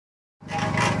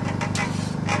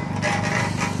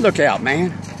Look out,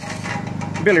 man.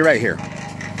 Billy right here.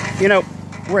 You know,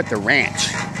 we're at the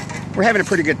ranch. We're having a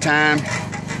pretty good time.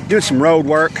 Doing some road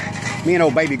work. Me and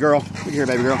old baby girl. Look here,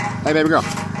 baby girl. Hey, baby girl.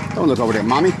 Don't look over there,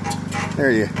 mommy.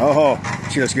 There you go. Oh,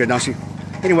 she looks good, don't she?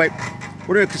 Anyway,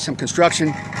 we're doing some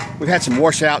construction. We've had some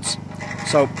washouts.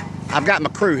 So I've got my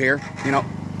crew here. You know,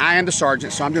 I am the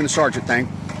sergeant, so I'm doing the sergeant thing.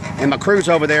 And my crew's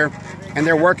over there, and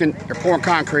they're working, they're pouring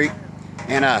concrete.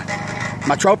 And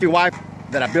my trophy wife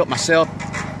that I built myself,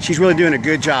 she's really doing a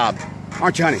good job.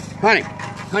 Aren't you, honey? Honey,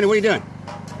 what are you doing?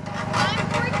 I'm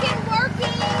freaking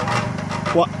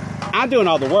working. Well, I'm doing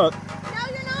all the work. No,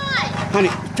 you're not. Honey,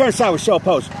 turn sideways, show a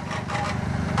pose.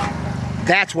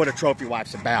 That's what a trophy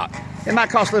wife's about. It might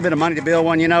cost a little bit of money to build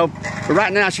one, you know, but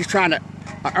right now she's trying to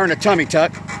earn a tummy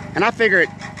tuck. And I figure it,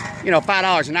 you know,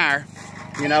 $5 an hour,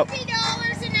 you know.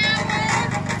 $50 an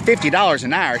hour. $50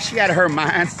 an hour. She out of her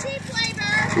mind. Cheap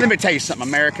labor. Let me tell you something,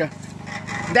 America.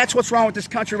 That's what's wrong with this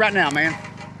country right now, man.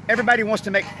 Everybody wants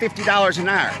to make $50 an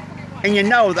hour. And you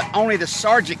know that only the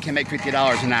sergeant can make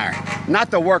 $50 an hour.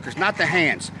 Not the workers, not the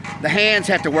hands. The hands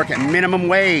have to work at minimum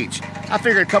wage. I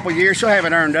figured a couple years she'll have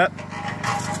it earned up.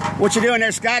 What you doing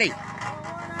there, Scotty?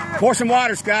 Pour some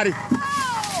water, Scotty. No.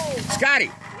 Scotty.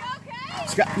 You okay?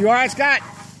 Scott, you all right, Scott?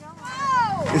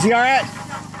 No. Is he all right?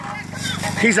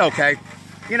 He's okay.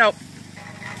 You know,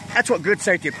 that's what good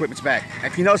safety equipment's back.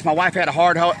 If you notice, my wife had a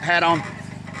hard hat on.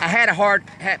 I had a hard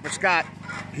hat for Scott.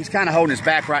 He's kind of holding his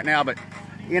back right now, but,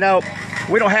 you know,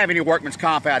 we don't have any workman's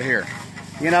comp out here.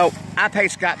 You know, I pay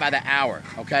Scott by the hour,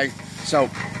 okay? So,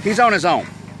 he's on his own.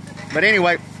 But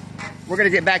anyway, we're going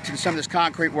to get back to some of this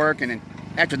concrete work, and then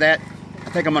after that, I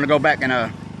think I'm going to go back and, I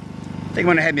think I'm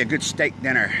going to have me a good steak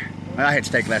dinner. Well, I had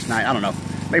steak last night. I don't know.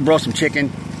 Maybe broil some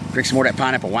chicken, drink some more of that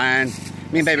pineapple wine.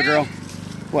 Me and baby girl.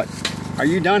 What? Are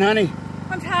you done, honey?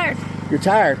 I'm tired. You're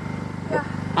tired? Yeah.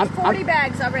 40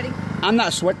 bags already. I'm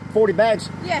not sweating. 40 bags?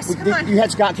 Yes, come on. You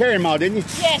had Scott carry them all, didn't you?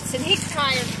 Yes, and he's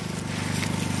tired.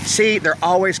 See, they're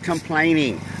always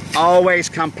complaining. Always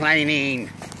complaining.